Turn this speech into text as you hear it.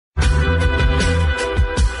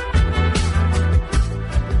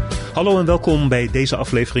Hallo en welkom bij deze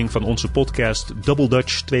aflevering van onze podcast Double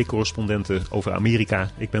Dutch, 2 correspondenten over Amerika.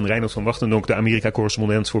 Ik ben Reinoud van Wachtendonk, de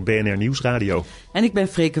Amerika-correspondent voor BNR Nieuwsradio. En ik ben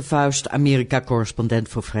Freke Vuist, Amerika-correspondent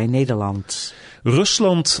voor Vrij Nederland.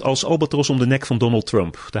 Rusland als albatros om de nek van Donald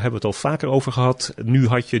Trump. Daar hebben we het al vaker over gehad. Nu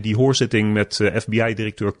had je die hoorzitting met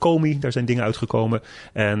FBI-directeur Comey. Daar zijn dingen uitgekomen.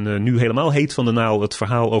 En nu helemaal heet van de naald het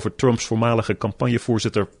verhaal over Trumps voormalige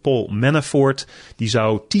campagnevoorzitter Paul Manafort. Die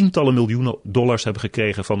zou tientallen miljoenen dollars hebben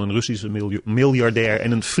gekregen van een Russische miljardair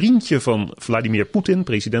en een vriendje van Vladimir Poetin,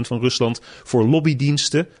 president van Rusland, voor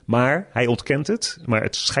lobbydiensten. Maar hij ontkent het. Maar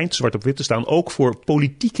het schijnt zwart op wit te staan. Ook voor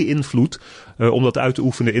politieke invloed om dat uit te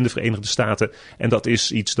oefenen in de Verenigde Staten. En dat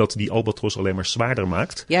is iets dat die albatros alleen maar zwaarder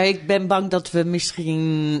maakt. Ja, ik ben bang dat we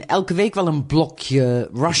misschien elke week wel een blokje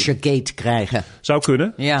Russiagate krijgen. Zou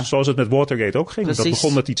kunnen, ja. Zoals het met Watergate ook ging. Precies. Dat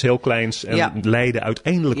begon met iets heel kleins en leidde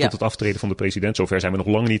uiteindelijk tot het aftreden van de president. Zover zijn we nog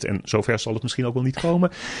lang niet en zover zal het misschien ook wel niet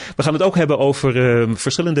komen. We gaan het ook hebben over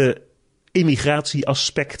verschillende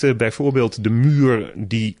immigratieaspecten, bijvoorbeeld de muur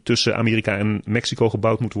die tussen Amerika en Mexico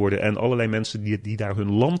gebouwd moet worden en allerlei mensen die daar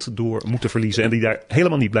hun land door moeten verliezen en die daar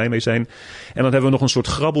helemaal niet blij mee zijn. En dan hebben we nog een soort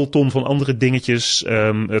grabbelton van andere dingetjes.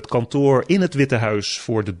 Het kantoor in het Witte Huis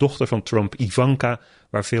voor de dochter van Trump, Ivanka,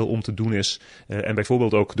 waar veel om te doen is. En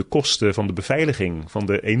bijvoorbeeld ook de kosten van de beveiliging van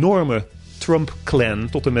de enorme Trump-clan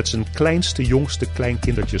tot en met zijn kleinste, jongste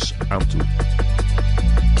kleinkindertjes aan toe.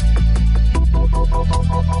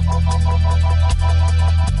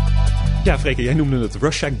 Ja, Freke, jij noemde het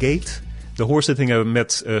Russiagate. De hoorzittingen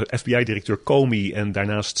met FBI-directeur Comey en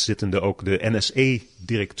daarnaast zittende ook de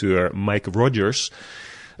NSA-directeur Mike Rogers.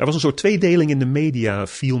 Er was een soort tweedeling in de media,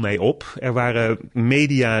 viel mij op. Er waren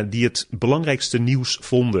media die het belangrijkste nieuws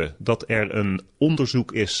vonden dat er een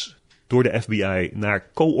onderzoek is door de FBI naar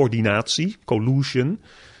coördinatie, collusion,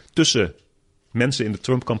 tussen mensen in de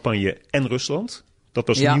Trump-campagne en Rusland. Dat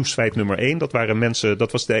was nieuwsfeit nummer 1. Dat waren mensen,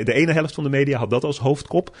 dat was de ene helft van de media had dat als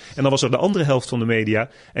hoofdkop. En dan was er de andere helft van de media.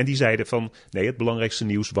 En die zeiden van, nee, het belangrijkste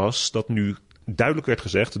nieuws was dat nu duidelijk werd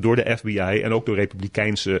gezegd door de FBI en ook door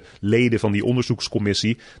republikeinse leden van die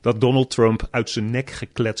onderzoekscommissie, dat Donald Trump uit zijn nek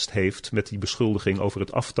gekletst heeft met die beschuldiging over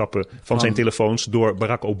het aftappen van zijn telefoons door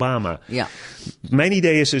Barack Obama. Ja. Mijn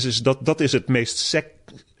idee is dat is het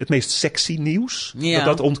meest sexy nieuws. Ja.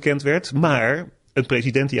 Dat ontkend werd. Maar een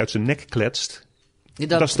president die uit zijn nek kletst,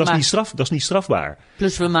 dat is niet strafbaar.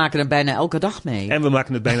 Plus we maken het bijna elke dag mee. En we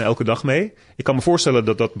maken het bijna elke dag mee. Ik kan me voorstellen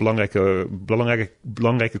dat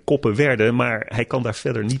belangrijke koppen werden, maar hij kan daar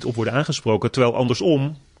verder niet op worden aangesproken. Terwijl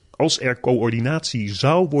andersom, als er coördinatie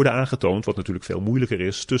zou worden aangetoond, wat natuurlijk veel moeilijker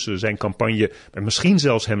is, tussen zijn campagne en misschien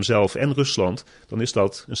zelfs hemzelf en Rusland, dan is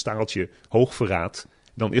dat een staaltje hoogverraad.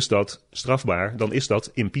 Dan is dat strafbaar. Dan is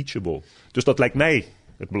dat impeachable. Dus dat lijkt mij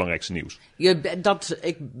het belangrijkste nieuws. Ik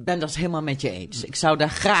ben dat helemaal met je eens. Ik zou daar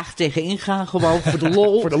graag tegen ingaan, gewoon voor de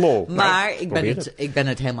lol. Voor de lol. Maar ik ben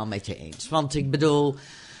het helemaal met je eens. Want ik bedoel,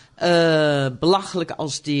 belachelijk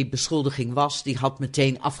als die beschuldiging was, die had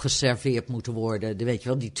meteen afgeserveerd moeten worden. Weet je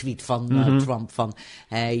wel, die tweet van Trump van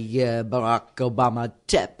Barack Obama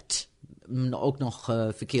tapped. Ook nog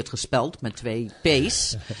verkeerd gespeld met 2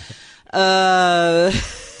 P's.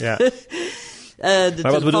 Ja.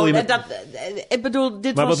 Maar wat bedoel je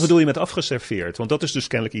wat bedoel je met afgeserveerd? Want dat is dus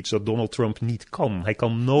kennelijk iets dat Donald Trump niet kan. Hij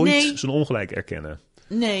kan nooit zijn ongelijk erkennen.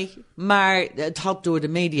 Nee, maar het had door de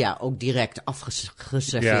media ook direct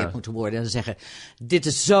afgeserveerd moeten worden. En zeggen, dit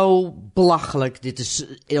is zo belachelijk, dit is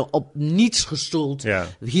op niets gestoeld. Ja.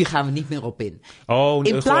 Hier gaan we niet meer op in. Oh,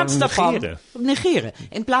 in plaats daarvan negeren.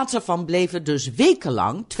 In plaats daarvan bleven dus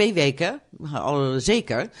wekenlang, 2 weken, al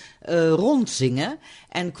zeker, rondzingen.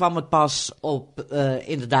 En kwam het pas op,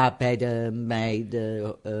 inderdaad, bij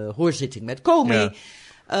de hoorzitting met Comey. Ja.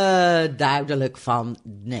 Duidelijk van,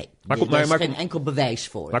 nee, er is geen enkel bewijs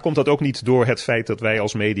voor. Maar komt dat ook niet door het feit dat wij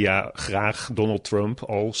als media graag Donald Trump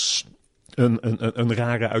als een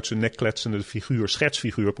rare uit zijn nek kletsende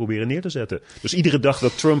schetsfiguur proberen neer te zetten? Dus iedere dag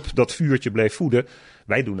dat Trump dat vuurtje bleef voeden,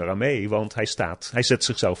 wij doen eraan mee, want hij zet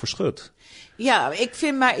zichzelf verschut. Ja, ik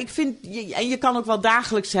vind, en je kan ook wel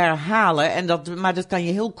dagelijks herhalen, maar dat kan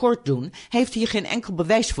je heel kort doen, heeft hier geen enkel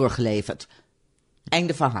bewijs voor geleverd.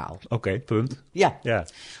 Einde verhaal. Oké, punt. Ja.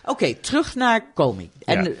 Oké, terug naar Comey.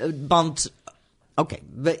 Want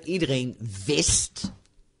iedereen wist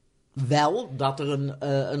wel dat er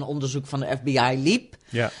een onderzoek van de FBI liep.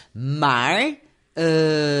 Ja. Maar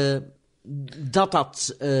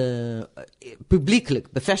dat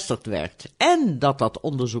publiekelijk bevestigd werd en dat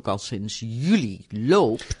onderzoek al sinds juli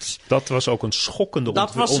loopt. Dat was ook een schokkende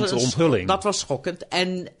onthulling. Dat was schokkend.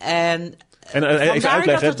 En En even Vandaar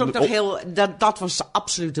uitleggen. dat het ook nog dat was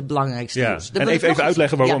absoluut het belangrijkste nieuws. En even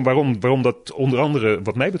uitleggen waarom dat onder andere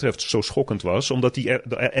wat mij betreft zo schokkend was. Omdat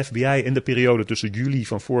de FBI in de periode tussen juli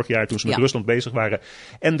van vorig jaar, toen ze met Rusland bezig waren,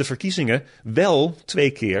 en de verkiezingen wel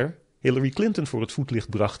 2 keer Hillary Clinton voor het voetlicht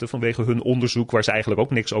brachten vanwege hun onderzoek waar ze eigenlijk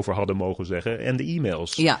ook niks over hadden mogen zeggen en de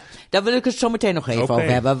e-mails. Ja, daar wil ik het zo meteen nog even over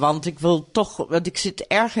hebben, want ik zit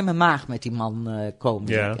erg in mijn maag met die man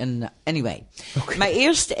Comey. Ja. Anyway. Maar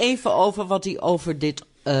eerst even over wat hij over dit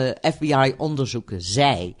FBI-onderzoek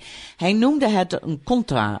zei. Hij noemde het een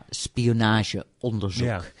contra-spionageonderzoek.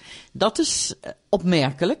 Ja. Dat is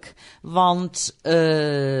opmerkelijk, want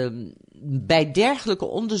bij dergelijke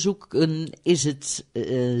onderzoeken is het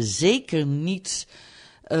zeker niet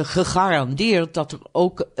gegarandeerd dat er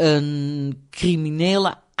ook een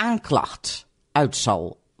criminele aanklacht uit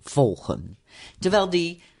zal volgen. Terwijl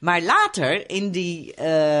maar later in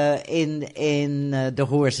de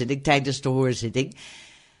hoorzitting, tijdens de hoorzitting,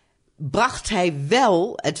 bracht hij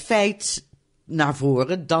wel het feit naar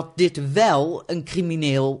voren dat dit wel een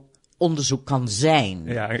crimineel onderzoek kan zijn.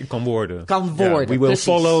 Ja, kan worden. We will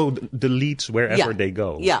follow the leads wherever they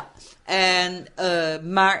go. Ja,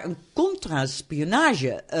 maar een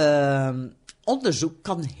contra-spionage onderzoek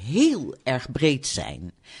kan heel erg breed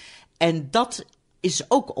zijn. En dat is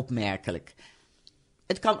ook opmerkelijk.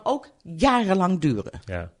 Het kan ook jarenlang duren.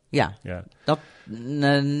 Ja.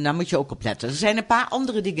 Daar moet je ook op letten. Er zijn een paar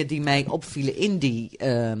andere dingen die mij opvielen in die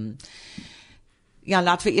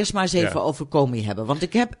laten we eerst maar eens even over Comey hebben. Want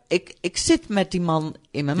ik zit met die man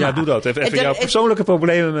in mijn maag. Ja, doe dat. Even jouw persoonlijke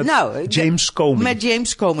problemen met James Comey. Met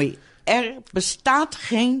James Comey. Er bestaat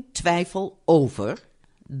geen twijfel over.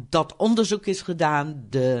 Dat onderzoek is gedaan.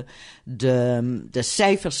 De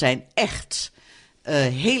cijfers zijn echt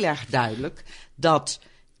heel erg duidelijk. Dat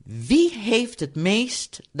wie heeft het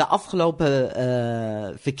meest de afgelopen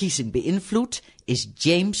verkiezing beïnvloed is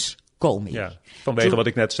James Comey. Ja, vanwege wat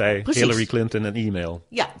ik net zei, precies. Hillary Clinton en e-mail.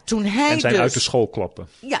 Ja, toen hij en zijn uit de school klappen.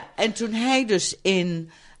 Ja, en toen hij dus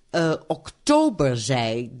in oktober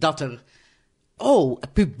zei dat er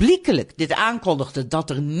publiekelijk dit aankondigde dat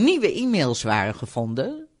er nieuwe e-mails waren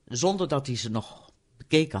gevonden, zonder dat hij ze nog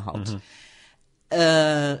bekeken had,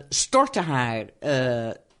 stortte haar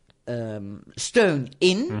steun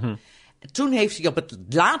in. Mm-hmm. Toen heeft hij op het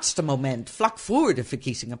laatste moment, vlak voor de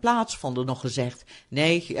verkiezingen plaatsvonden, nog gezegd: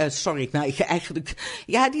 nee, sorry, maar eigenlijk,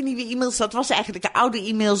 die nieuwe e-mails, dat was eigenlijk de oude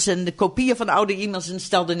e-mails en de kopieën van de oude e-mails en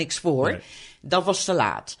stelde niks voor. Nee. Dat was te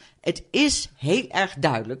laat. Het is heel erg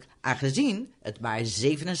duidelijk, aangezien het maar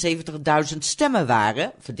 77.000 stemmen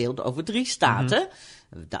waren, verdeeld over 3 staten,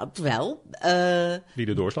 dat wel. Die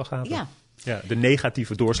de doorslag gaven. Ja. Ja, de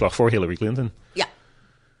negatieve doorslag voor Hillary Clinton. Ja.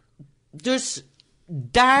 Dus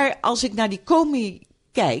daar, als ik naar die Comey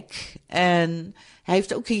kijk, en hij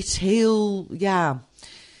heeft ook iets heel, hij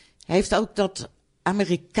heeft ook dat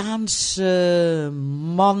Amerikaanse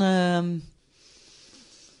mannen,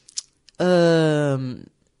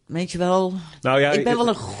 weet je wel, ik ben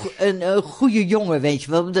wel een goede jongen, weet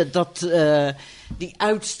je wel, die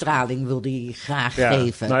uitstraling wil hij graag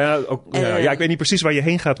geven. Ik weet niet precies waar je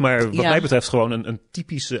heen gaat, maar wat mij betreft gewoon een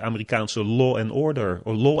typische Amerikaanse law and order,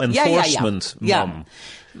 of law enforcement man.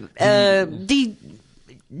 Die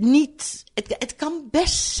niet, het kan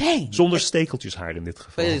best zijn. Zonder stekeltjeshaar in dit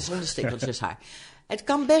geval. Zonder stekeltjeshaar. Het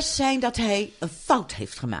kan best zijn dat hij een fout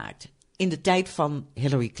heeft gemaakt in de tijd van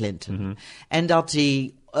Hillary Clinton. Mm-hmm. En dat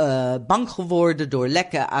hij bang geworden door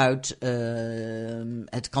lekken uit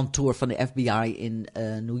het kantoor van de FBI in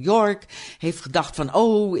New York. Heeft gedacht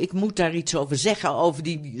van, ik moet daar iets over zeggen, over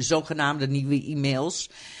die zogenaamde nieuwe e-mails.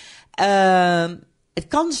 Het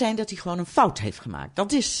kan zijn dat hij gewoon een fout heeft gemaakt.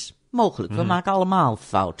 Dat is mogelijk. We maken allemaal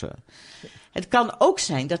fouten. Het kan ook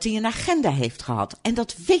zijn dat hij een agenda heeft gehad. En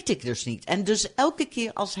dat weet ik dus niet. En dus elke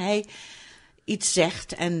keer als hij iets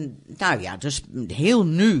zegt en dus heel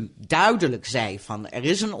nu duidelijk zei van er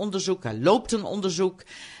is een onderzoek, er loopt een onderzoek.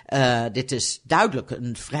 Dit is duidelijk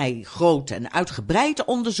een vrij groot en uitgebreid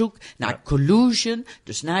onderzoek naar collusion.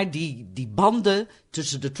 Dus naar die banden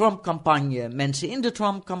tussen de Trump-campagne, mensen in de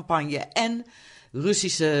Trump-campagne en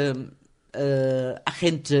Russische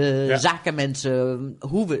agenten, zakenmensen,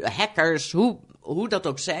 hackers, hoe dat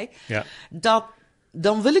ook zij. Ja.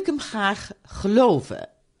 Dan wil ik hem graag geloven.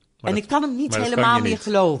 En ik kan hem niet helemaal meer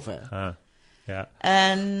geloven. Ja.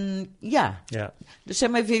 En dus zeg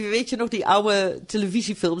maar, weet je nog die oude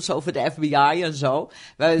televisiefilms over de FBI en zo?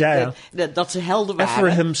 Dat ze helder waren.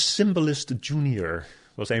 Ephraim Symbolist Jr.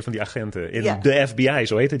 was een van die agenten in de FBI,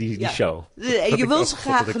 zo heette die show. En je wil ze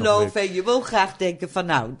graag geloven en je wil graag denken van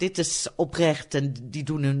nou, dit is oprecht en die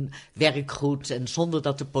doen hun werk goed en zonder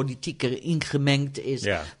dat de politiek erin gemengd is.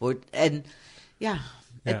 Ja. En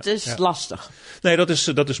het is lastig. Nee,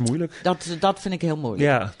 dat is moeilijk. Dat vind ik heel moeilijk.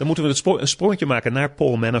 Ja, dan moeten we een sprongetje maken naar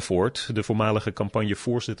Paul Manafort, de voormalige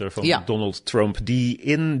campagnevoorzitter van Donald Trump, die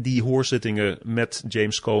in die hoorzittingen met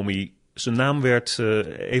James Comey, zijn naam werd,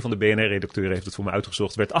 een van de BNR-redacteuren heeft het voor me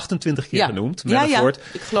uitgezocht, werd 28 keer genoemd, Manafort. Ja,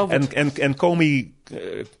 ik geloof het. En Comey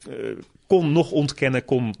kon nog ontkennen,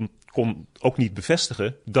 kon ook niet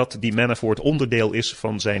bevestigen dat die Manafort onderdeel is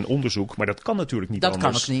van zijn onderzoek. Maar dat kan natuurlijk niet anders.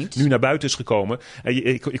 Dat kan ook niet. Nu naar buiten is gekomen. En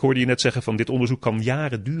ik hoorde je net zeggen van dit onderzoek kan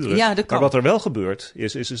jaren duren. Ja, dat kan. Maar wat er wel gebeurt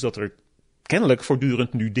is dat er kennelijk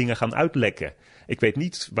voortdurend nu dingen gaan uitlekken. Ik weet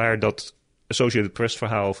niet waar dat Associated Press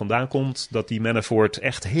verhaal vandaan komt, dat die Manafort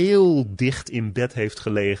echt heel dicht in bed heeft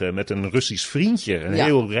gelegen met een Russisch vriendje. Een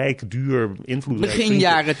heel rijk, duur, invloedrijk Begin vriendje.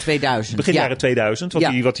 jaren 2000. Begin jaren 2000,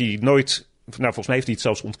 wat hij nooit, nou volgens mij heeft hij het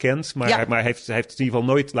zelfs ontkend, maar hij heeft het in ieder geval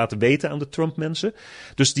nooit laten weten aan de Trump-mensen.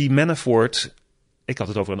 Dus die Manafort, ik had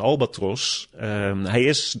het over een albatros. Hij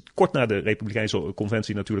is kort na de Republikeinse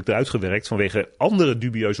conventie natuurlijk eruit gewerkt vanwege andere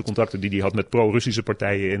dubieuze contacten die hij had met pro-Russische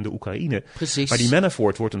partijen in de Oekraïne. Precies. Maar die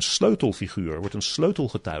Manafort wordt een sleutelfiguur, wordt een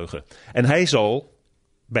sleutelgetuige. En hij zal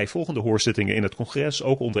bij volgende hoorzittingen in het congres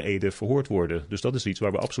ook onder ede verhoord worden. Dus dat is iets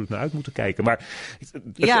waar we absoluut naar uit moeten kijken. Maar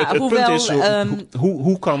het punt is,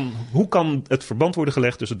 hoe kan het verband worden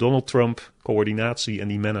gelegd tussen Donald Trump, coördinatie en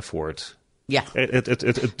die Manafort? Ja.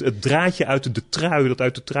 Het draadje uit de trui, dat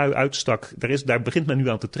uit de trui uitstak, daar begint men nu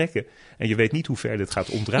aan te trekken. En je weet niet hoe ver dit gaat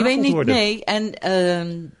ontrafeld worden. Nee, en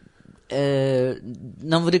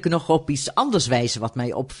dan wil ik er nog op iets anders wijzen wat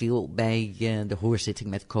mij opviel bij de hoorzitting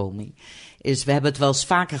met Comey. We hebben het wel eens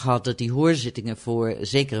vaker gehad dat die hoorzittingen voor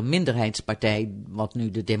zeker een minderheidspartij, wat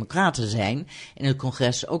nu de Democraten zijn, in het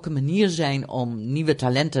congres ook een manier zijn om nieuwe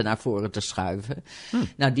talenten naar voren te schuiven.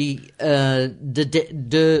 Nou,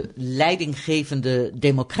 de leidinggevende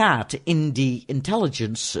democraat in die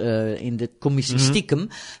intelligence, in de commissie stiekem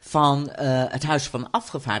van het Huis van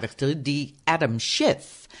Afgevaardigden, die Adam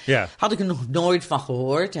Schiff. Ja. Had ik er nog nooit van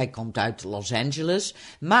gehoord. Hij komt uit Los Angeles.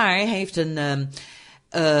 Maar hij heeft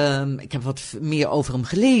ik heb wat meer over hem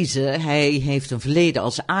gelezen. Hij heeft een verleden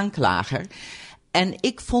als aanklager. En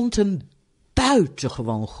ik vond hem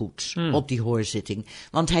buitengewoon goed op die hoorzitting.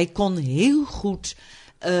 Want hij kon heel goed,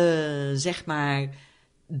 zeg maar,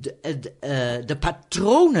 de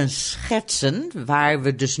patronen schetsen, waar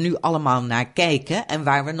we dus nu allemaal naar kijken en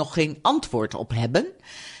waar we nog geen antwoord op hebben.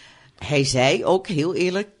 Hij zei ook heel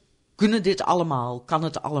eerlijk, kan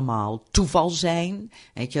het allemaal toeval zijn?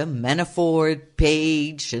 Weet je, Manafort,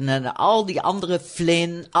 Page en al die andere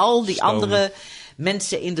Flynn, al die andere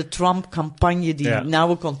mensen in de Trump-campagne die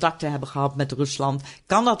nauwe contacten hebben gehad met Rusland.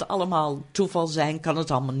 Kan dat allemaal toeval zijn? Kan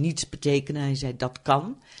het allemaal niets betekenen? Hij zei, dat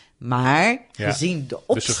kan. Maar gezien de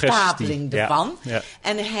opstapeling ervan. Ja.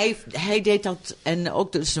 En hij deed dat. En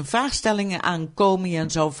ook dus zijn vraagstellingen aan Comey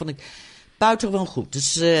en zo vond ik buitengewoon goed.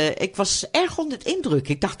 Dus ik was erg onder het indruk.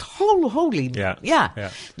 Ik dacht, holy. Ja.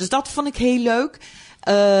 Dus dat vond ik heel leuk.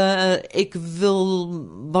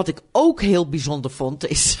 Wat ik ook heel bijzonder vond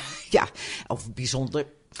is, bijzonder.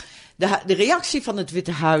 De reactie van het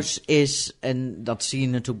Witte Huis is, en dat zie je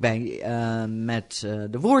natuurlijk bij met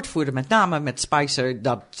de woordvoerder, met name met Spicer,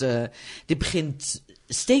 dat dit begint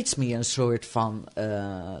steeds meer een soort van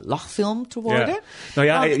lachfilm te worden.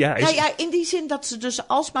 Ja. In die zin dat ze dus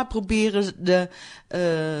alsmaar proberen de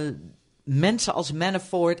mensen als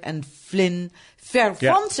Manafort en Flynn ver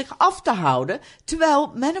van zich af te houden.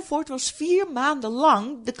 Terwijl Manafort was 4 maanden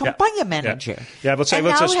lang de campagnemanager. Ja, wat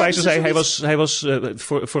Spicer zei, hij was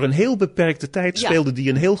voor een heel beperkte tijd speelde die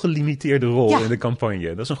een heel gelimiteerde rol in de campagne.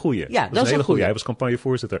 Dat is een goeie. Ja, dat is een hele goeie. Hij was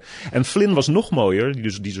campagnevoorzitter. En Flynn was nog mooier,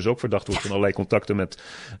 die dus ook verdacht wordt van allerlei contacten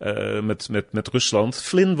met Rusland.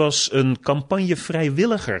 Flynn was een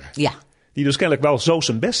campagnevrijwilliger. Ja. Die dus kennelijk wel zo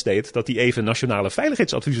zijn best deed dat hij even nationale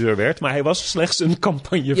veiligheidsadviseur werd. Maar hij was slechts een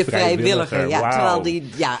campagnevrijwilliger. Terwijl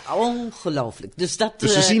ongelooflijk. Dus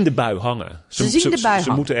ze zien de bui hangen.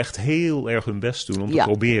 Ze moeten echt heel erg hun best doen om te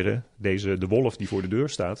proberen de wolf die voor de deur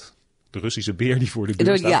staat, de Russische beer die voor de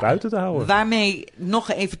deur staat, buiten te houden. Waarmee,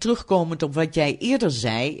 nog even terugkomend op wat jij eerder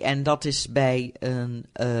zei, en dat is bij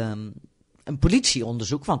een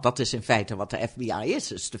politieonderzoek, want dat is in feite wat de FBI is.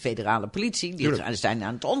 Dus de federale politie, die zijn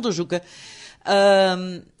aan het onderzoeken.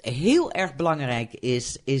 Heel erg belangrijk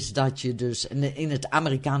is dat je dus in het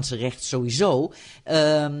Amerikaanse recht sowieso,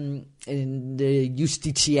 in de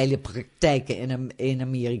justitiële praktijken in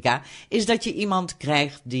Amerika, is dat je iemand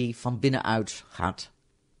krijgt die van binnenuit gaat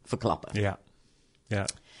verklappen. Ja. Ja.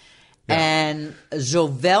 En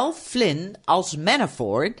zowel Flynn als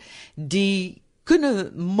Manafort, die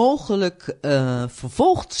kunnen mogelijk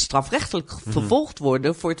strafrechtelijk vervolgd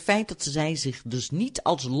worden voor het feit dat zij zich dus niet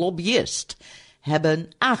als lobbyist hebben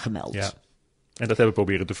aangemeld. Ja. En dat hebben we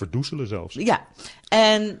proberen te verdoezelen zelfs. Ja,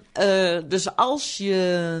 en dus als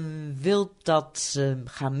je wilt dat ze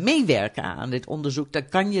gaan meewerken aan dit onderzoek, dan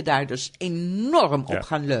kan je daar dus enorm op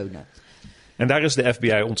gaan leunen. En daar is de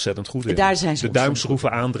FBI ontzettend goed in. Daar zijn ze de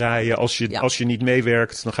duimschroeven aandraaien. Als je niet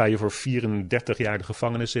meewerkt, dan ga je voor 34 jaar de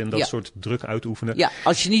gevangenis in. Dat soort druk uitoefenen. Ja,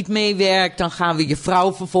 als je niet meewerkt, dan gaan we je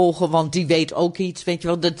vrouw vervolgen, want die weet ook iets. Weet je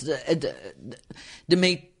wel,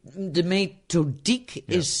 de methodiek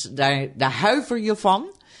is, daar huiver je van.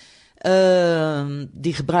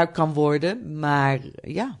 Die gebruikt kan worden, maar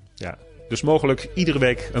ja. Ja, dus mogelijk iedere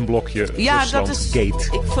week een blokje Rusland dat is,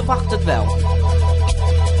 Gate. Ik verwacht het wel.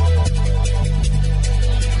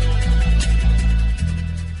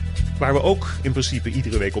 Waar we ook in principe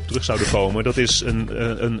iedere week op terug zouden komen, dat is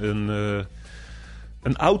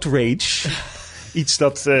een outrage. Iets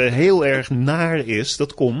dat heel erg naar is,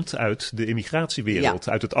 dat komt uit de immigratiewereld.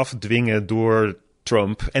 Uit het afdwingen door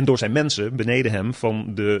Trump en door zijn mensen beneden hem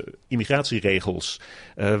van de immigratieregels.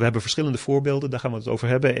 We hebben verschillende voorbeelden, daar gaan we het over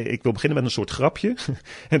hebben. Ik wil beginnen met een soort grapje.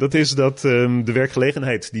 En dat is dat de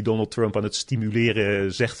werkgelegenheid die Donald Trump aan het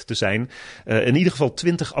stimuleren zegt te zijn, in ieder geval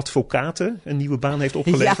 20 advocaten een nieuwe baan heeft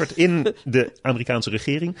opgeleverd in de Amerikaanse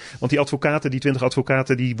regering. Want die 20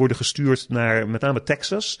 advocaten, die worden gestuurd naar met name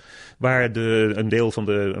Texas, waar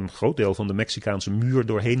een groot deel van de Mexicaanse muur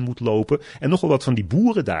doorheen moet lopen. En nogal wat van die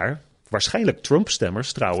boeren daar, waarschijnlijk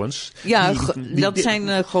Trump-stemmers trouwens. Ja, dat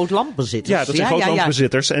zijn grootlandbezitters. Ja, dat zijn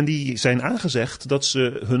grootlandbezitters. En die zijn aangezegd dat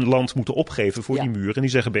ze hun land moeten opgeven voor die muur. En die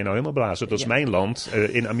zeggen, ben je nou helemaal blazen? Dat is mijn land.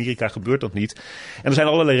 In Amerika gebeurt dat niet. En er zijn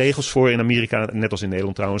allerlei regels voor in Amerika, net als in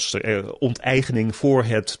Nederland trouwens. Onteigening voor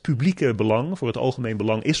het publieke belang, voor het algemeen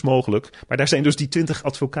belang is mogelijk. Maar daar zijn dus die 20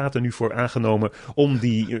 advocaten nu voor aangenomen om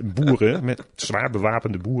die boeren, met zwaar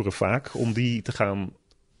bewapende boeren vaak, om die te gaan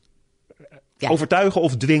overtuigen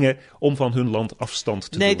of dwingen om van hun land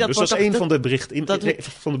afstand te doen. Dus dat is een van de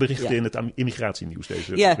berichten in het immigratienieuws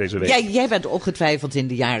deze week. Jij bent ongetwijfeld in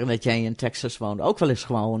de jaren dat jij in Texas woonde ook wel eens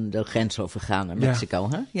gewoon de grens overgegaan naar Mexico.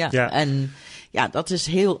 Hè? Ja. En ja, dat is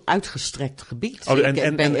heel uitgestrekt gebied.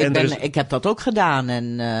 Ik heb dat ook gedaan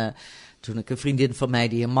en toen ik een vriendin van mij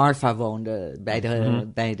die in Marfa woonde,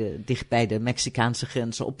 dicht bij de Mexicaanse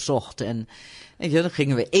grens opzocht. En dan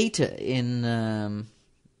gingen we eten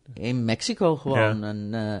in Mexico gewoon.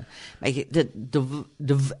 Ja.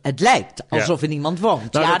 Het lijkt alsof er niemand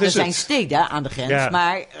woont. Nou, er zijn steden aan de grens,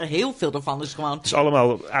 maar heel veel daarvan is gewoon... Het is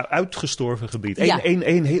allemaal uitgestorven gebied.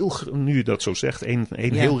 Nu je dat zo zegt, een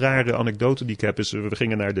heel rare anekdote die ik heb is,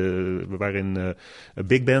 we waren in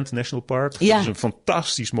Big Bend National Park. Dat is een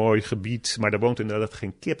fantastisch mooi gebied, maar daar woont inderdaad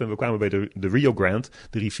geen kip. En we kwamen bij de Rio Grande,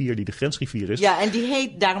 de rivier die de grensrivier is. Ja, en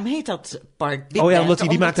daarom heet dat park Big Bend. Omdat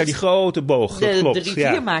die maakt daar die grote boog, dat klopt. De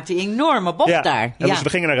rivier maakt die enorme bocht daar. En dus we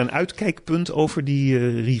gingen naar een uitkijkpunt over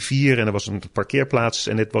die rivier. En er was een parkeerplaats.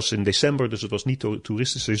 En het was in december, dus het was niet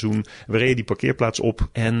toeristenseizoen. We reden die parkeerplaats op.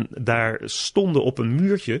 En daar stonden op een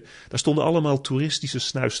muurtje, daar stonden allemaal toeristische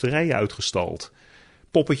snuisterijen uitgestald.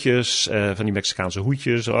 Poppetjes, van die Mexicaanse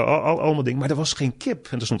hoedjes, allemaal dingen. Maar er was geen kip.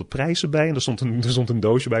 En er stonden prijzen bij. En er stond een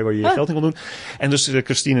doosje bij waar je geld in kon doen. En dus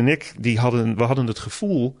Christine en ik, we hadden het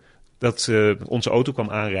gevoel dat onze auto kwam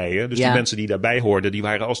aanrijden. Dus die mensen die daarbij hoorden, die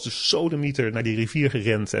waren als de sodemieter naar die rivier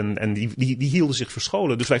gerend. En die hielden zich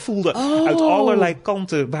verscholen. Dus wij voelden uit allerlei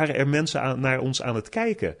kanten waren er mensen naar ons aan het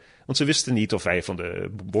kijken. Want ze wisten niet of wij van de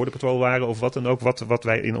borderpatrol waren of wat dan ook. Wat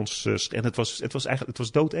wij in ons... en het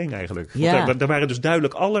was doodeng eigenlijk. Ja. Want er waren dus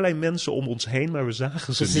duidelijk allerlei mensen om ons heen, maar we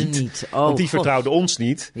zagen ze niet. Oh, want die vertrouwden ons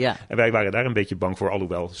niet. Ja. En wij waren daar een beetje bang voor.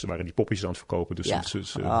 Alhoewel, ze waren die poppies aan het verkopen. Dus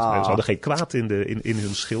ze hadden geen kwaad in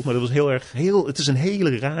hun schild. Maar dat was het is een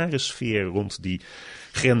hele rare sfeer rond die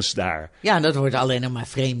grens daar. Ja, dat wordt alleen nog maar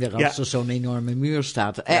vreemder als er zo'n enorme muur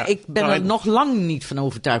staat. Ik ben er nog lang niet van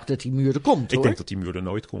overtuigd dat die muur er komt, hoor. Ik denk dat die muur er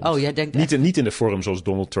nooit komt. Oh, jij denkt niet in de vorm zoals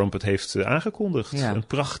Donald Trump het heeft aangekondigd. Ja. Een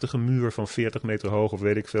prachtige muur van 40 meter hoog of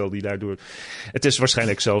weet ik veel, die daardoor... Het is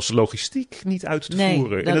waarschijnlijk zelfs logistiek niet uit te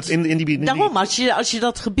voeren. Daarom, als je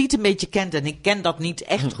dat gebied een beetje kent, en ik ken dat niet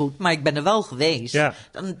echt goed, maar ik ben er wel geweest,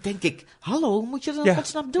 dan denk ik, hallo, moet je dat wat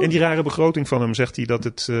snap doen? In die rare begroting van hem zegt hij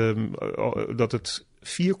dat het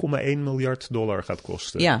 $4,1 miljard gaat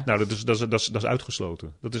kosten. Ja. Nou, dat is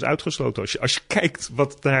uitgesloten. Dat is uitgesloten als je kijkt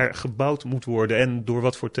wat daar gebouwd moet worden en door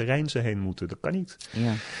wat voor terrein ze heen moeten. Dat kan niet.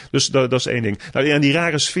 Ja. Dus dat is één ding. Nou, en die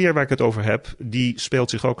rare sfeer waar ik het over heb, die speelt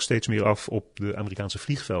zich ook steeds meer af op de Amerikaanse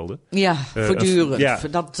vliegvelden. Ja, voortdurend. Ja.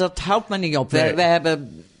 Dat houdt me niet op. Nee. We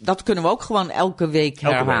hebben, dat kunnen we ook gewoon elke week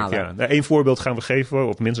herhalen. Ja. Nou, één voorbeeld gaan we geven,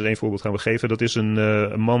 of minstens één voorbeeld gaan we geven. Dat is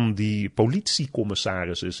een man die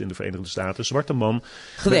politiecommissaris is in de Verenigde Staten. Een zwarte man.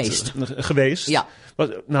 Geweest. Ja.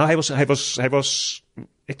 Nou, hij was...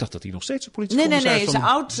 Ik dacht dat hij nog steeds een politiecommissaris Nee. Hij is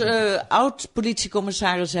een oud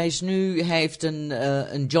politiecommissaris. Hij heeft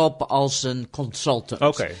een job als een consultant.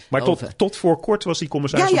 Oké, maar tot voor kort was hij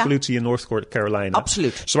commissaris van politie in North Carolina.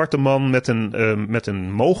 Absoluut. Zwarte man met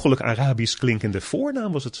een mogelijk Arabisch klinkende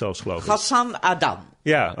voornaam was het zelfs, geloof ik. Hassan Adan.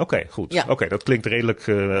 Ja, oké, goed. Ja. Oké, dat klinkt redelijk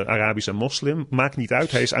Arabisch en moslim. Maakt niet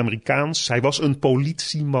uit, hij is Amerikaans. Hij was een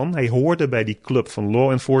politieman. Hij hoorde bij die club van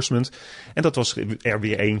law enforcement. En dat was er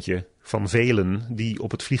weer eentje van velen die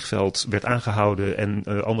op het vliegveld werd aangehouden en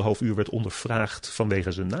 1,5 uur werd ondervraagd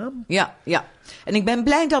vanwege zijn naam. Ja. En ik ben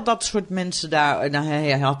blij dat soort mensen daar... Nou,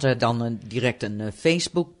 hij had er dan direct een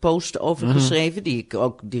Facebook-post over geschreven, die ik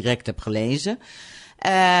ook direct heb gelezen.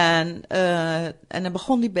 En dan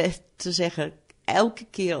begon hij te zeggen, elke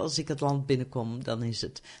keer als ik het land binnenkom, dan is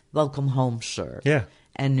het welcome home, sir. Ja.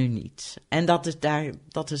 En nu niet. En dat is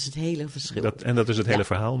het hele verschil. Dat is het hele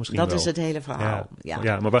verhaal misschien wel. Dat is het hele verhaal,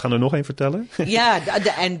 ja. Maar we gaan er nog één vertellen. Ja,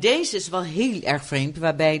 en deze is wel heel erg vreemd,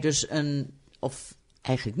 waarbij dus of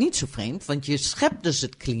eigenlijk niet zo vreemd, want je schept dus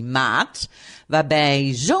het klimaat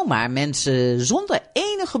waarbij zomaar mensen zonder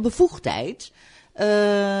enige bevoegdheid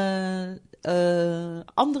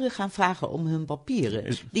anderen gaan vragen om hun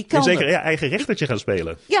papieren. Die kelner, zeker eigen rechtertje gaan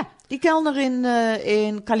spelen. Ja, die kelner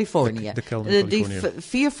in Californië. De kelner in Californië. Die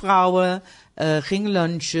 4 vrouwen gingen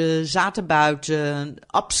lunchen, zaten buiten,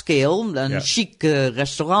 upscale, een chic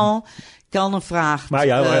restaurant. Kelner vraagt...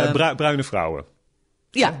 Maar bruine vrouwen.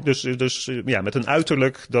 Ja. Dus met een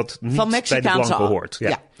uiterlijk dat niet bij de blanken hoort.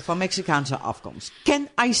 Ja, van Mexicaanse afkomst. Can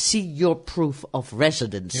I see your proof of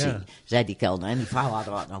residency? Ja. Zei die kelner. En die vrouw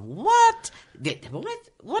hadden what?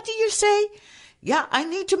 What do you say? Ja, I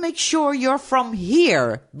need to make sure you're from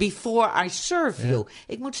here before I serve you.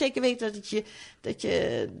 Ik moet zeker weten dat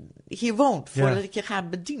je hier woont voordat ik je ga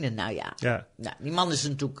bedienen. Nou ja. Nou, die man is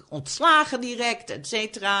natuurlijk ontslagen direct, et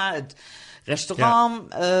cetera. Het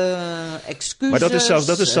restaurant, excuses. Maar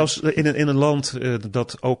dat is zelfs in een land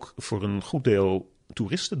dat ook voor een goed deel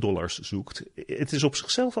toeristendollars zoekt. Het is op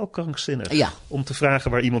zichzelf al krankzinnig om te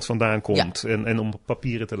vragen waar iemand vandaan komt en om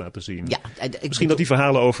papieren te laten zien. Ja, misschien dat die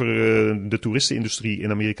verhalen over de toeristenindustrie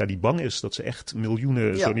in Amerika die bang is dat ze echt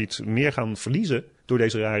miljoenen, zo niet meer gaan verliezen door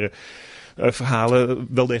deze rare verhalen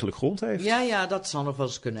wel degelijk grond heeft. Ja, dat zal nog wel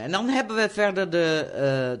eens kunnen. En dan hebben we verder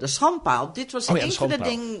de schandpaal. Dit was een van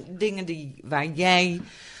de dingen waar jij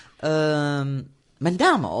met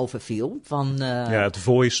name over viel. Het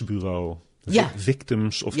Voice Bureau.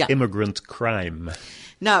 Victims of Immigrant Crime.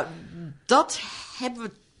 Nou, dat hebben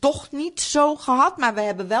we toch niet zo gehad. Maar we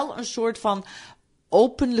hebben wel een soort van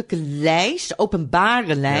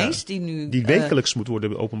openbare lijst. Die wekelijks moet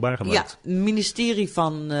worden openbaar gemaakt. Ja, het ministerie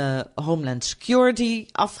van Homeland Security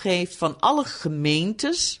afgeeft van alle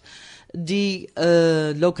gemeentes die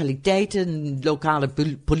lokaliteiten, lokale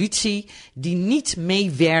politie, die niet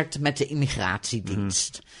meewerkt met de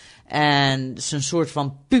immigratiedienst. En het is een soort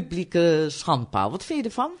van publieke schandpaal. Wat vind je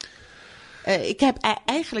ervan? Ik heb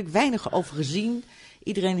eigenlijk weinig over gezien.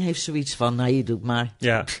 Iedereen heeft zoiets van, je doet maar.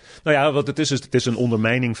 Ja, wat het is een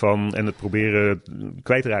ondermijning van en het proberen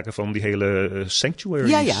kwijt te raken van die hele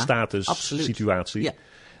sanctuary status situatie. Ja.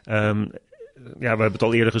 We hebben het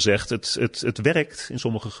al eerder gezegd, het werkt in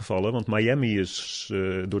sommige gevallen, want Miami is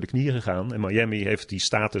door de knieën gegaan en Miami heeft die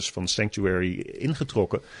status van sanctuary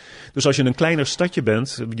ingetrokken. Dus als je een kleiner stadje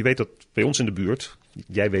bent, je weet dat bij ons in de buurt,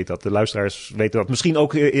 jij weet dat, de luisteraars weten dat misschien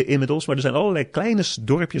ook inmiddels, maar er zijn allerlei kleine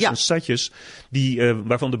dorpjes en stadjes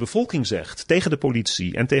waarvan de bevolking zegt tegen de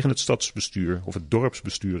politie en tegen het stadsbestuur, of het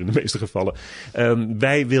dorpsbestuur in de meeste gevallen,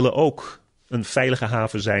 wij willen ook een veilige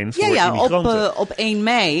haven zijn voor immigranten. Op 1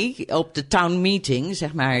 mei, op de town meeting,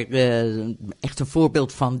 zeg maar, echt een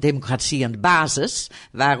voorbeeld van democratie aan de basis,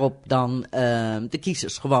 waarop dan de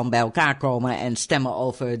kiezers gewoon bij elkaar komen en stemmen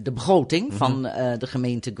over de begroting van de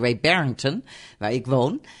gemeente Great Barrington, waar ik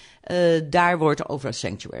woon. Daar wordt over een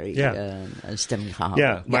sanctuary een stemming gehouden.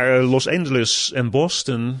 Ja, maar Los Angeles en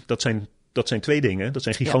Boston, dat zijn 2 dingen. Dat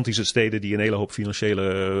zijn gigantische steden die een hele hoop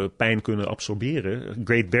financiële pijn kunnen absorberen.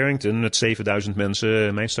 Great Barrington met 7000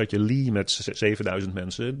 mensen, mijn stadje Lee met 7000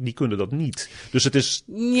 mensen, die kunnen dat niet. Dus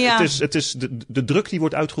het is de druk die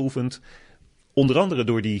wordt uitgeoefend onder andere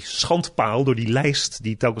door die schandpaal, door die lijst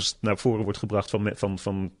die telkens naar voren wordt gebracht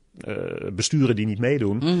van besturen die niet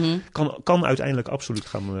meedoen, kan uiteindelijk absoluut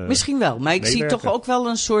gaan Misschien wel, maar ik zie meewerken. toch ook wel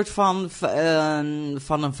een soort van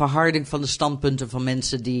een verharding van de standpunten van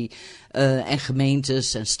mensen die en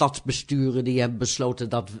gemeentes en stadsbesturen die hebben besloten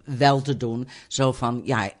dat wel te doen. Zo van,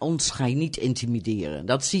 ja, ons ga je niet intimideren.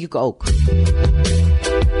 Dat zie ik ook.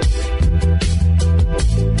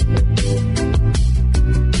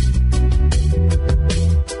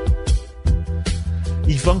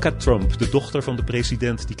 Ivanka Trump, de dochter van de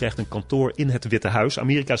president, die krijgt een kantoor in het Witte Huis.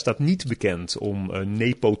 Amerika staat niet bekend om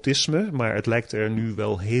nepotisme, maar het lijkt er nu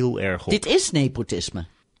wel heel erg op. Dit is nepotisme.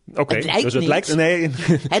 Oké, het lijkt dus het niet. lijkt... Nee,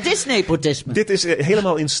 Het is nepotisme. dit is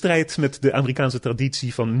helemaal in strijd met de Amerikaanse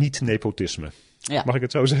traditie van niet-nepotisme. Ja. Mag ik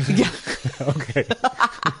het zo zeggen? Ja. Oké.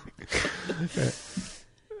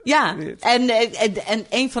 Ja, en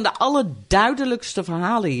een van de allerduidelijkste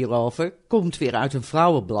verhalen hierover komt weer uit een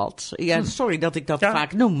vrouwenblad. Ja, sorry dat ik dat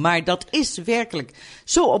vaak noem, maar dat is werkelijk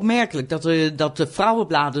zo opmerkelijk dat de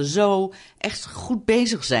vrouwenbladen zo echt goed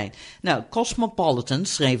bezig zijn. Nou, Cosmopolitan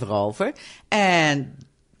schreef erover en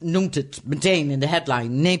noemt het meteen in de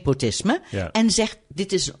headline nepotisme. Ja. En zegt,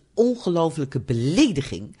 dit is een ongelofelijke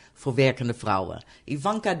belediging voor werkende vrouwen.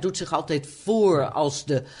 Ivanka doet zich altijd voor als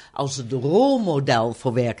de rolmodel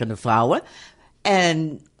voor werkende vrouwen.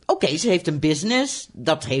 En oké, ze heeft een business.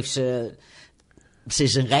 Dat heeft ze. Ze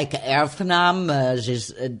is een rijke erfgenaam.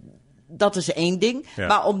 Dat is één ding. Ja.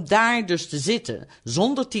 Maar om daar dus te zitten,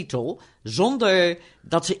 zonder titel, zonder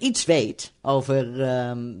dat ze iets weet over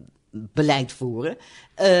beleid voeren.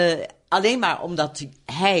 Alleen maar omdat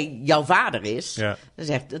hij jouw vader is. Ja. Dan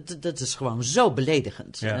zegt, dat is gewoon zo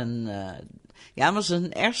beledigend. Ja. En het was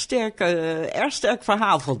een erg sterk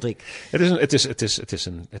verhaal, vond ik. Maar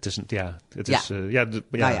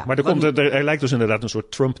er lijkt dus inderdaad een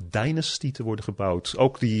soort Trump-dynasty te worden gebouwd.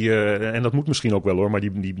 Ook en dat moet misschien ook wel hoor, maar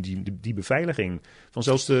die beveiliging. Van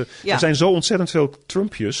zelfs er zijn zo ontzettend veel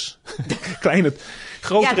Trumpjes.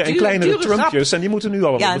 Grotere en kleinere Trumpjes. En die moeten nu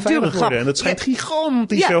allemaal beveiligd worden. En dat schijnt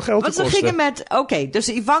gigantisch veel geld te kosten. Want ze gingen dus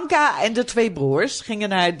Ivanka en de twee broers gingen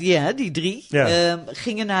naar, die drie,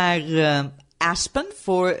 gingen naar Aspen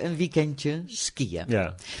voor een weekendje skiën.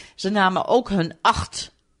 Ja. Ze namen ook hun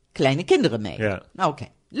 8 kleine kinderen mee. Ja. Oké,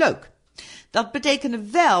 leuk. Dat betekende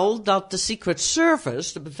wel dat de Secret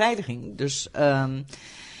Service, de beveiliging, dus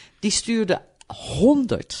die stuurde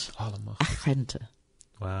 100 agenten.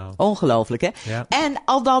 Wauw. Ongelooflijk, hè? Ja. En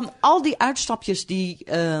al die uitstapjes die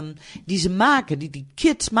ze maken, die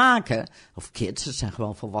kids maken. Of kids, het zijn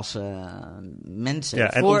gewoon volwassen mensen.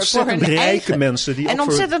 Ja, en ontzettend rijke mensen.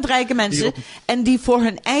 Ontzettend rijke mensen. En die voor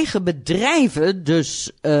hun eigen bedrijven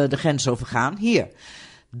dus de grens overgaan. Hier.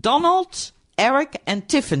 Donald, Eric en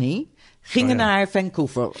Tiffany gingen naar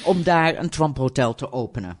Vancouver om daar een Trump Hotel te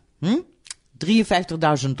openen. $53.000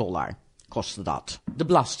 kostte dat. De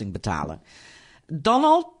belasting betalen.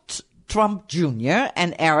 Donald Trump Jr.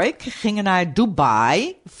 en Eric gingen naar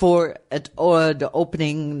Dubai voor de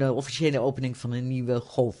officiële opening van een nieuwe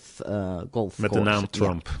golf. Met de naam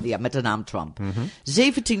Trump. Ja, met de naam Trump.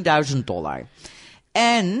 $17.000.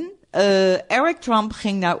 En Eric Trump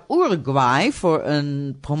ging naar Uruguay voor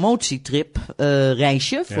een promotietrip,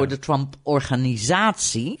 reisje voor de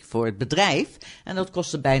Trump-organisatie, voor het bedrijf. En dat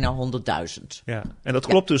kostte bijna $100.000. Ja, en dat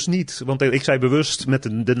klopt dus niet, want ik zei bewust met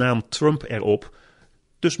de naam Trump erop.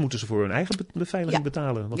 Dus moeten ze voor hun eigen beveiliging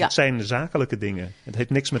betalen. Want het zijn zakelijke dingen. Het heeft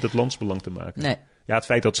niks met het landsbelang te maken. Nee. Ja, het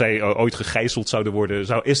feit dat zij ooit gegijzeld zouden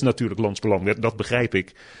worden, is natuurlijk landsbelang. Dat begrijp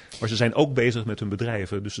ik. Maar ze zijn ook bezig met hun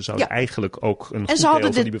bedrijven. Dus ze zouden eigenlijk ook een goed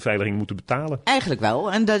deel van die beveiliging moeten betalen. Eigenlijk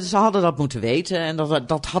wel. En ze hadden dat moeten weten. En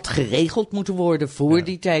dat had geregeld moeten worden voor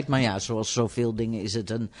die tijd. Maar ja, zoals zoveel dingen is het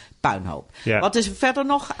een puinhoop. Ja. Wat is er verder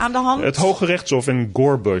nog aan de hand? Het Hoge Rechtshof in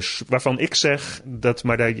Gorbush. Waarvan ik zeg,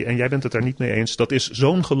 en jij bent het daar niet mee eens, dat is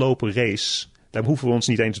zo'n gelopen race. Daar hoeven we ons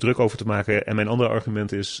niet eens druk over te maken. En mijn andere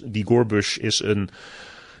argument is, die Gorbush is een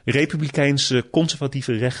republikeinse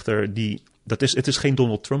conservatieve rechter het is geen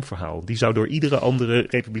Donald Trump verhaal. Die zou door iedere andere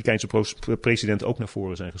republikeinse president ook naar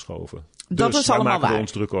voren zijn geschoven. Dat is allemaal waar. Daar maken we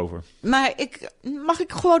ons druk over. Maar mag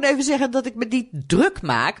ik gewoon even zeggen dat ik me niet druk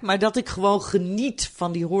maak, maar dat ik gewoon geniet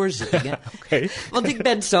van die hoorzittingen. Okay. Want ik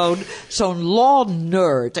ben zo'n law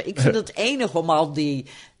nerd. Ik vind het enig om al die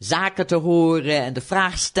zaken te horen en de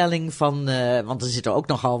vraagstelling van, want er zitten ook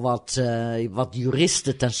nogal wat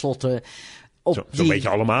juristen tenslotte Zo'n beetje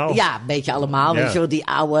allemaal. Ja, een beetje allemaal. Ja. Weet je wel, die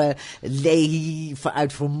oude Leahy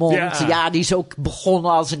uit Vermont. Ja, die is ook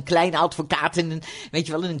begonnen als een klein advocaat in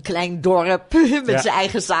een klein dorp met zijn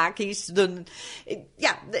eigen zaakjes.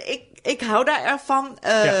 Ik hou daar ervan.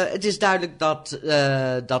 Het is duidelijk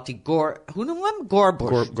dat die hoe noemen we hem?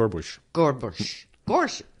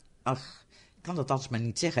 Gorbush. Ach, ik kan dat altijd maar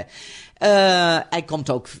niet zeggen. Hij komt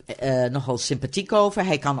ook nogal sympathiek over.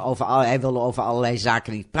 Hij wil over allerlei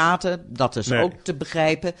zaken niet praten. Dat is ook te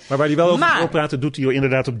begrijpen. Maar waar hij wel over wil praten, doet hij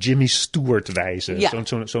inderdaad op Jimmy Stewart wijzen. Ja.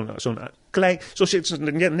 Zo'n klein, zoals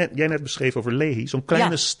jij net beschreef over Leahy. Zo'n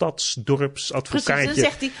kleine stadsdorpsadvocaatje. Precies,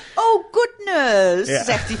 dan zegt hij, oh goodness,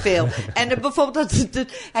 zegt hij veel. En bijvoorbeeld,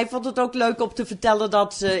 hij vond het ook leuk om te vertellen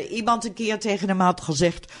dat iemand een keer tegen hem had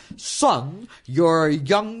gezegd, son, you're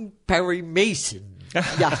young Perry Mason.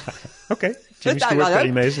 Ja. Oké, Jimmy Stewart, Perry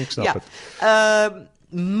Mason, ik snap het.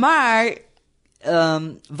 Maar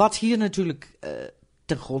wat hier natuurlijk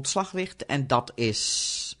ten grondslag ligt, en dat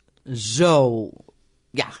is zo,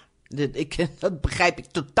 dat begrijp ik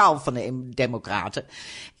totaal van de Democraten,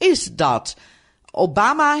 is dat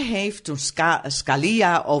Obama heeft, toen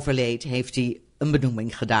Scalia overleed, heeft hij een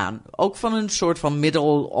benoeming gedaan. Ook van een soort van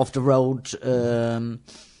middle of the road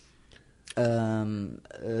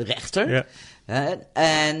rechter. Ja.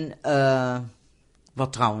 En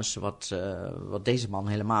wat deze man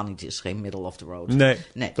helemaal niet is, geen middle of the road. Nee.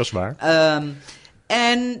 Dat is waar.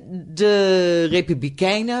 En de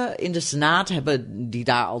Republikeinen in de Senaat, die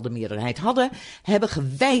daar al de meerderheid hadden, hebben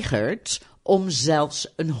geweigerd om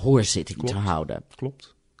zelfs een hoorzitting te houden.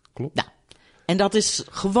 Klopt. Nou, en dat is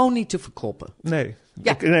gewoon niet te verkroppen. Nee,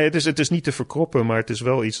 het is niet te verkroppen, maar het is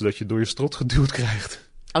wel iets dat je door je strot geduwd krijgt.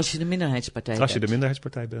 Als je de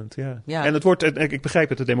minderheidspartij bent, ja. En het wordt, ik begrijp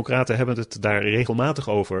het, de Democraten hebben het daar regelmatig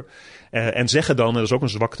over. En zeggen dan, en dat is ook een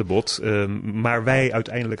zwaktebod, maar wij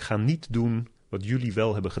uiteindelijk gaan niet doen wat jullie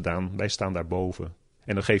wel hebben gedaan. Wij staan daarboven.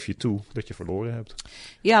 En dan geef je toe dat je verloren hebt.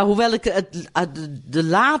 Ja, hoewel ik de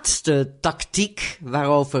laatste tactiek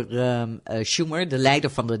waarover Schumer, de leider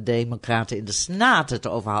van de Democraten in de Senaat, het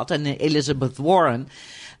over had. En Elizabeth Warren,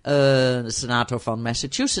 de senator van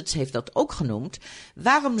Massachusetts, heeft dat ook genoemd.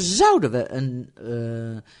 Waarom zouden we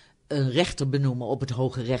een rechter benoemen op het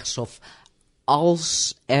Hoge Rechtshof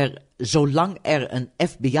zolang er een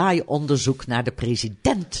FBI-onderzoek naar de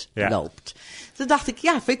president loopt? Toen dacht ik,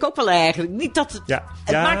 vind ik ook wel eigenlijk. Niet dat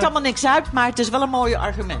het maakt allemaal niks uit, maar het is wel een mooi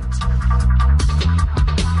argument.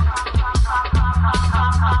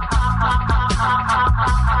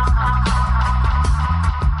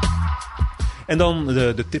 En dan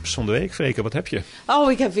de tips van de week, Freke, wat heb je?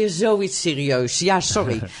 Oh, ik heb weer zoiets serieus. Ja,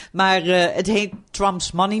 sorry. Maar het heet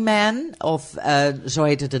Trump's Money Man, of zo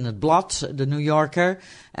heet het in het blad, de New Yorker.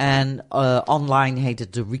 En online heet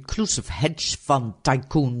het The Reclusive Hedge Fund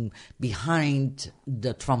Tycoon Behind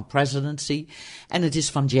the Trump Presidency. En het is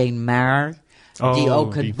van Jane Mayer. Die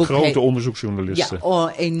ook het boek grote onderzoeksjournalisten.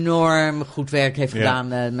 Ja, enorm goed werk heeft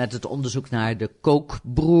gedaan met het onderzoek naar de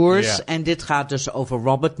Koch-broers. Ja. En dit gaat dus over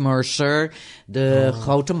Robert Mercer, de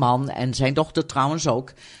grote man, en zijn dochter trouwens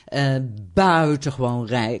ook. Buitengewoon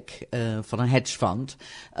rijk van een hedge fund.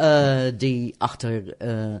 Die achter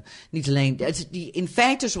niet alleen... Die in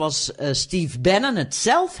feite, zoals Steve Bannon het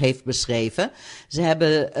zelf heeft beschreven, ze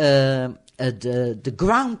hebben de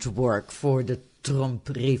groundwork voor de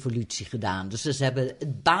Trump-revolutie gedaan. Dus ze hebben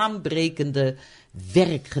het baanbrekende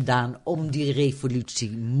werk gedaan om die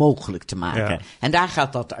revolutie mogelijk te maken. Ja. En daar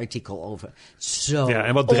gaat dat artikel over. Zo,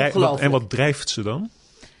 en wat drijft ze dan?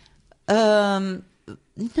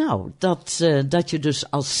 Dat je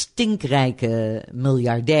dus als stinkrijke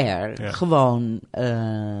miljardair gewoon,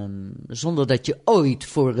 zonder dat je ooit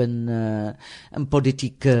voor een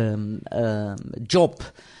politieke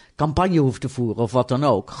job campagne hoeft te voeren of wat dan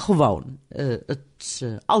ook. Gewoon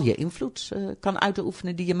al je invloed kan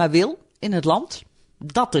uitoefenen die je maar wil in het land.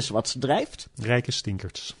 Dat is wat ze drijft. Rijke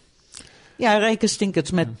stinkers. Ja, rijke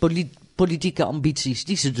stinkers met politieke ambities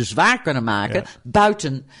die ze dus waar kunnen maken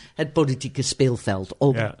buiten het politieke speelveld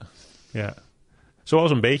om. Ja.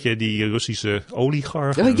 Zoals een beetje die Russische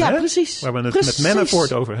oligarchen. Ja, precies. Waar we het met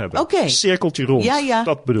Manafort over hebben. Okay. Cirkeltje rond. Ja.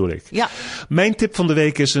 Dat bedoel ik. Ja. Mijn tip van de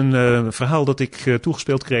week is een verhaal dat ik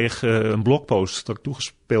toegespeeld kreeg. Een blogpost dat ik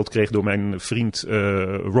aangespeeld kreeg door mijn vriend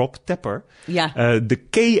Rob Tepper. Ja. De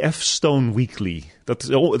KF Stone Weekly. Dat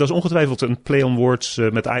is ongetwijfeld een play on words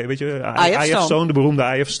met IF Stone, de beroemde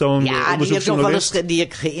IF Stone. Ja, die heb nog wel eens die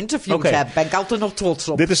ik geïnterviewd heb. Ben ik altijd nog trots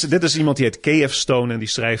op. Dit is iemand die heet KF Stone en die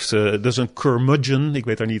schrijft, dat is een curmudgeon. Ik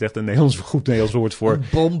weet daar niet echt een goed Nederlands woord voor. Een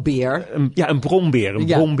brombeer. Een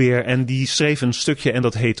brombeer. En die schreef een stukje en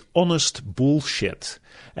dat heet Honest Bullshit.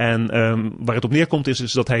 En waar het op neerkomt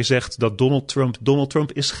is dat hij zegt dat Donald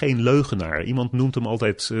Trump is geen leugenaar. Iemand noemt hem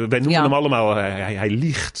altijd, wij noemen hem allemaal, hij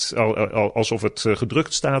liegt alsof het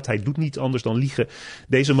gedrukt staat. Hij doet niet anders dan liegen.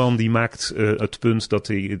 Deze man die maakt het punt dat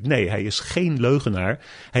hij is geen leugenaar.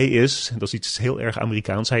 Hij is, dat is iets heel erg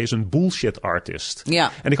Amerikaans, hij is een bullshit artist.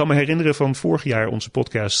 Ja. En ik kan me herinneren van vorig jaar onze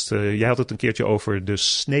podcast, jij had het een keertje over de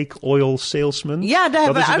snake oil salesman. Ja, daar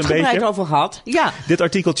hebben we uitgebreid over gehad. Ja. Dit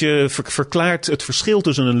artikeltje verklaart het verschil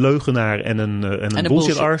tussen een leugenaar en een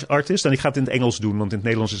bullshit artist. En ik ga het in het Engels doen, want in het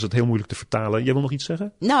Nederlands is het heel moeilijk te vertalen. Jij wil nog iets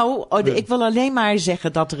zeggen? Nou, ik wil alleen maar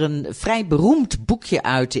zeggen dat er een vrij beroemd boekje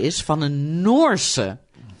uit is van een Noorse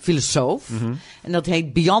filosoof. Mm-hmm. En dat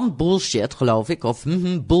heet Beyond Bullshit, geloof ik. Of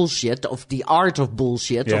Bullshit, of The Art of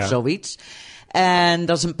Bullshit, of zoiets. En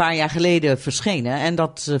dat is een paar jaar geleden verschenen. En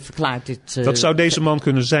dat verklaart dit. Dat zou deze man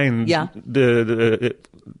kunnen zijn. Ja.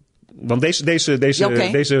 Want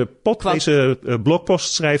deze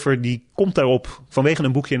blogpostschrijver die komt daarop vanwege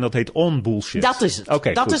een boekje en dat heet On Bullshit. Dat is het.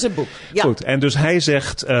 Okay, dat goed. is het boek. Ja. Goed. En dus hij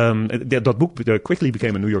zegt, dat boek quickly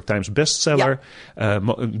became a New York Times bestseller. Ja.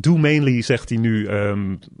 Due mainly, zegt hij nu,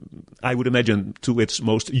 I would imagine to its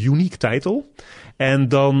most unique title. En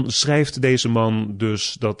dan schrijft deze man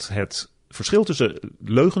dus dat het verschil tussen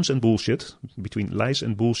leugens en bullshit, between lies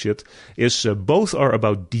and bullshit, is both are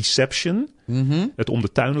about deception, het om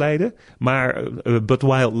de tuin leiden, maar but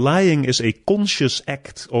while lying is a conscious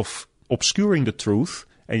act of obscuring the truth,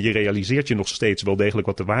 en je realiseert je nog steeds wel degelijk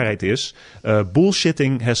wat de waarheid is,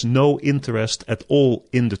 bullshitting has no interest at all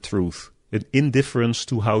in the truth. An indifference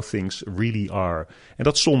to how things really are. En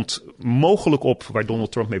dat somt mogelijk op waar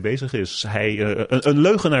Donald Trump mee bezig is. Een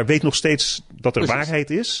leugenaar weet nog steeds dat er waarheid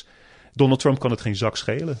is. Donald Trump kan het geen zak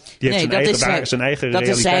schelen. Die heeft zijn eigen realiteit, zijn eigen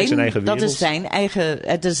wereld.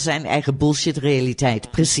 Dat is zijn eigen bullshit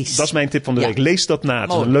realiteit, precies. Dat is mijn tip van de week. Lees dat na.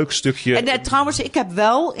 Het is een leuk stukje. En trouwens, ik heb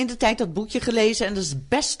wel in de tijd dat boekje gelezen en dat is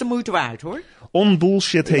best de moeite waard, hoor. On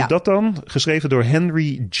Bullshit heet dat dan. Geschreven door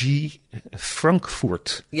Henry G.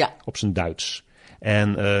 Frankfurt. Ja. Op zijn Duits.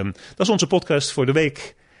 En dat is onze podcast voor de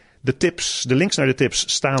week. De links naar de tips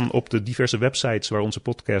staan op de diverse websites waar onze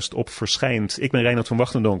podcast op verschijnt. Ik ben Reinhard van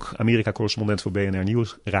Wachtendonk, Amerika-correspondent voor BNR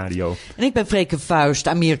Nieuwsradio. En ik ben Freke Vuist,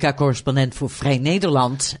 Amerika-correspondent voor Vrij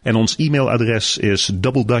Nederland. En ons e-mailadres is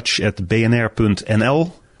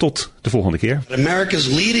doubledutch@bnr.nl. Tot de volgende keer. America's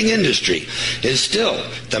leading industry is still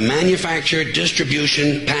the manufacture,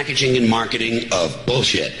 distribution, packaging and marketing of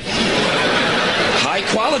bullshit. High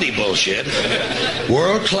quality bullshit,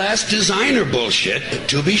 world class designer bullshit,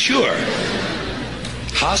 to be sure.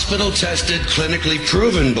 Hospital tested, clinically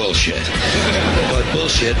proven bullshit, but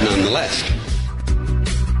bullshit nonetheless.